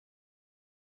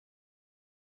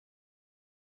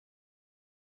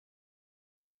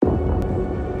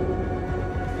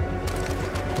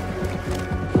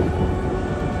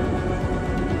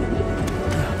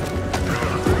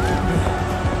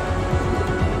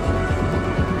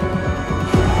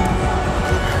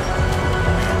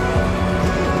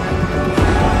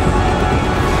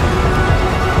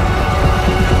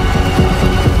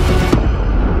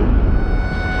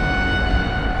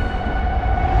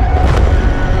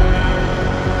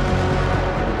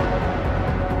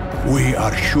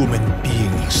are human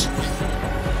beings.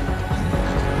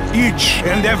 Each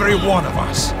and every one of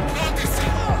us.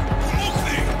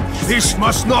 This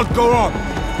must not go on.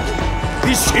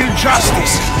 This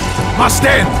injustice must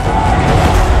end.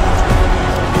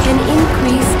 An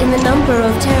increase in the number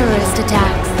of terrorist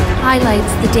attacks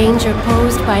highlights the danger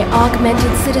posed by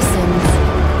augmented citizens.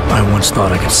 I once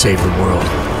thought I could save the world.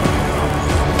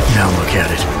 Now look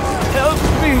at it. Help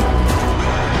me!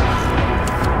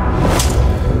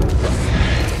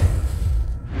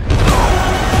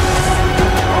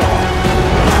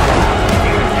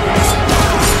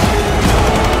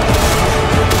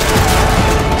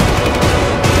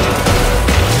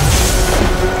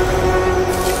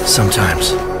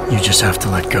 Sometimes, you just have to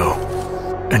let go,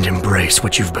 and embrace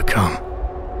what you've become.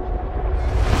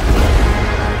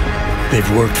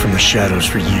 They've worked from the shadows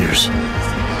for years,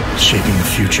 shaping the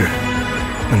future,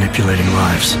 manipulating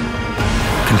lives,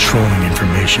 controlling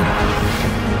information.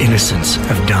 Innocents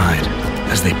have died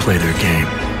as they play their game.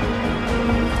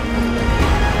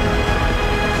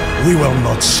 We will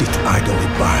not sit idly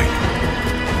by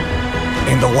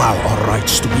and allow our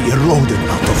rights to be eroded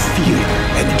out of fear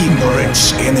and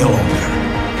ignorance any longer.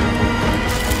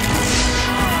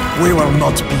 We will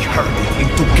not be herded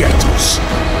into ghettos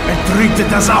and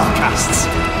treated as outcasts.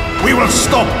 We will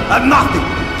stop at nothing.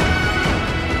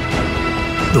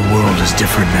 The world is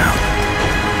different now.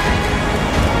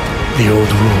 The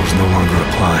old rules no longer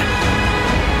apply.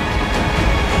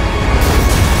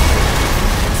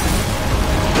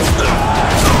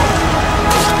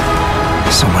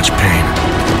 So much pain.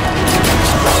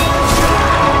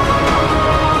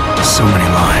 So many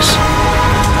lies.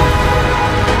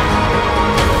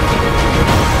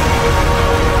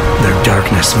 Their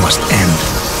darkness must end.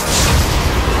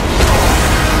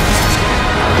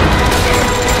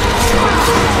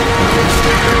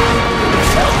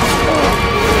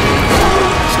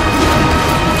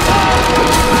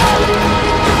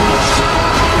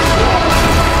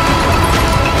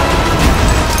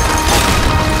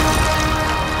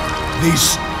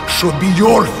 This should be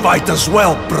your fight as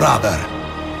well, brother.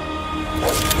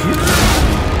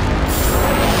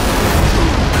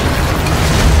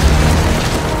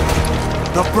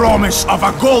 The promise of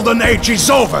a golden age is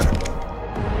over.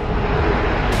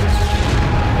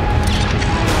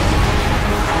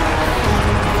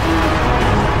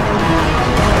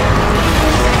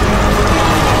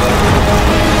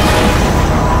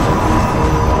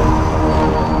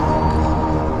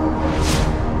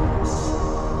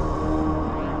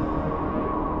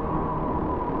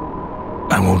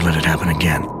 I won't let it happen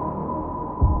again.